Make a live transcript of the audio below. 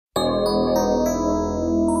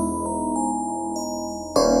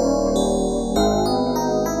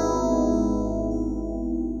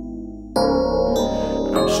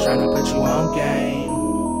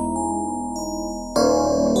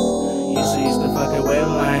fucking with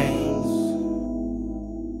lanes.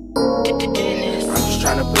 I'm just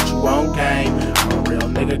tryna put you on game. I'm a real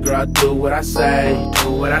nigga, girl, I do what I say.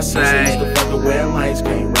 Do what I say. Used to fucking with lanes,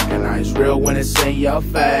 can't recognize real when it's in your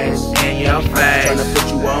face. In your face. I'm tryna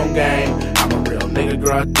put you on game. I'm a real nigga,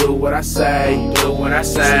 girl, I do what I say. Do what I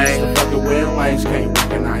say. Used to fucking with lanes, can't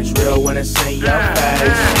recognize real when it's in your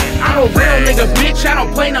face. I'm a real nigga, bitch, I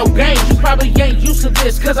don't play no games. You probably ain't used to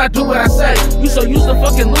this, cause I do what I say. You so used to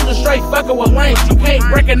fucking losing straight fucking with lanes. You can't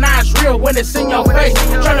recognize real when it's in your face.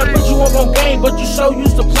 Tryna put you up on game, but you so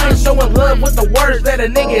used to playing, so in love with the words that a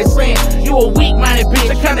nigga is saying. You a weak-minded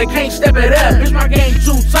bitch, I kinda can't step it up. Bitch, my game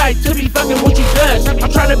too tight to be fucking what you does. I'm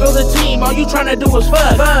tryna build a team, all you tryna do is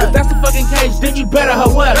fuck. If that's the fucking case, then you better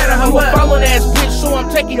hoe up. You a fallen ass bitch, so I'm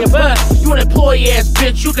taking your butt. You an employee ass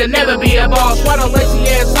bitch, you can never be a boss. Why don't lazy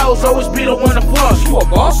ass hoes always be the one to floss? You a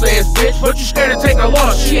boss ass bitch, but you scared to take a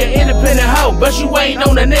loss. She an independent hoe, but you ain't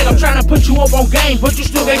on the nigga. I'm tryna put you up on game, but you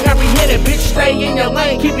still can't comprehend it. Bitch, stay in your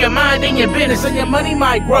lane, keep your mind in your business, and your money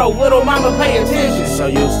might grow. Little mama, pay attention. So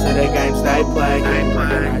used to the games they play.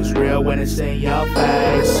 It's real when it's in your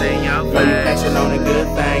face. Girl, you passion on a good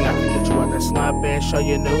thing. I can get you out that slump and show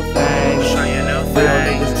you new things. Real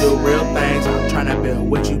niggas do real things. I'm tryna build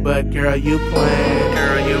with you, but girl, you playing.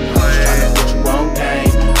 I'm tryna put you on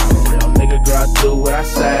game. I'm a real nigga, girl, I do what I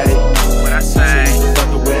say. So you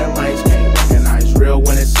fucking with lanes, can't recognize real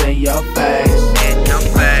when it's in your face.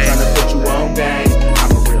 Tryna put you on game.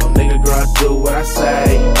 I'm a real nigga, girl, I do what I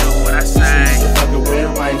say. So you fucking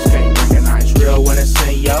with lanes, can't recognize real when it's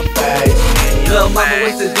in your face. Little mama,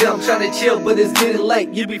 what's the deal? I'm tryna chill, but it's getting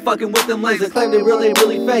late. You be fucking with them lanes and claim they really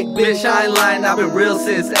fake. Bitch, I ain't lying, I've been real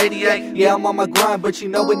since '88. Yeah, I'm on my grind, but you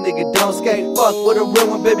know a nigga don't skate. Fuck with a real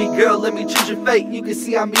one, baby girl, let me choose your fate. You can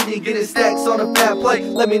see I'm eating, getting stacks on a fat plate.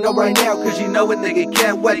 Let me know right now, cause you know a nigga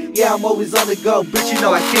can't wait. Yeah, I'm always on the go, bitch, you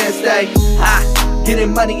know I can't stay.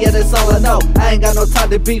 Getting money, yeah, that's all I know. I ain't got no time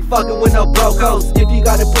to be fucking with no brocos. If you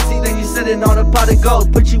got a pussy, then you sitting on a pot of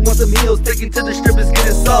gold. Put you on some heels, take it to the strippers, get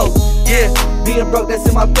it sold. Yeah, being broke, that's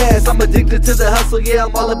in my past. I'm addicted to the hustle, yeah,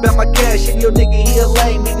 I'm all about my cash. And your nigga, he a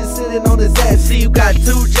lame, he just sitting on his ass. See, you got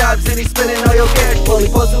 2 jobs and he spending all your cash. Well, he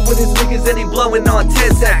posted with his niggas and he blowing on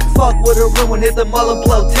 10 stacks. Fuck with a real one, hit the mother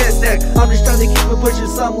blow 10 stacks. I'm just trying to keep it pushing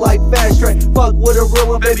something like fast track. Fuck with a real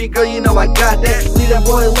one, baby girl, you know I got that. Leave that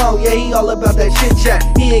boy alone, yeah, he all about that shit chat.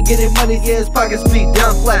 He ain't getting money, yeah, his pockets be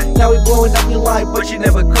done flat. Now he blowing up your line, but you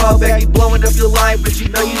never call back. He blowing up your line, but you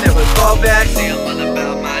know you never call back. See, I'm all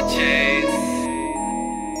about my Ceez.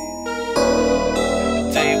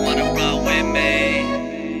 Do you wanna roll with me?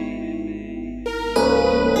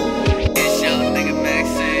 It's your nigga Mac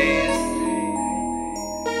Ceez.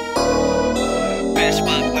 Bitch,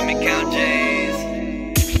 fuck with me, count J's.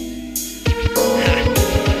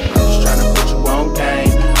 I'm just tryna put you on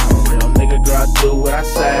game. I'm a real nigga, girl, I do what I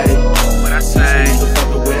say. So you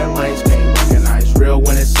fucking with lanes, can't recognize real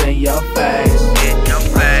when it's in your face.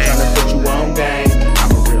 Tryna put you on game.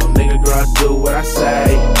 I'm a real nigga, girl, I do what I say.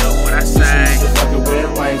 So you fucking with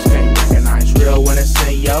lanes, can't recognize real when it's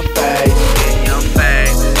in your face.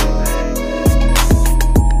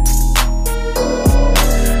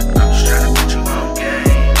 I'm just tryna put you on game.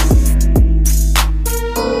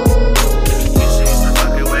 You see, you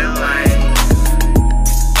fucking with lanes.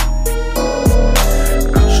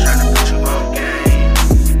 I'm just tryna put you on game.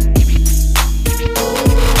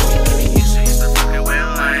 You see, you fucking with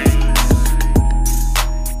lanes.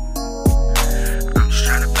 I'm just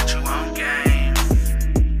tryna put you on game.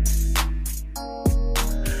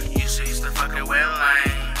 You see, you fucking with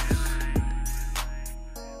lanes.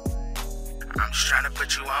 I'm just tryna put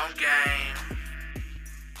you on game.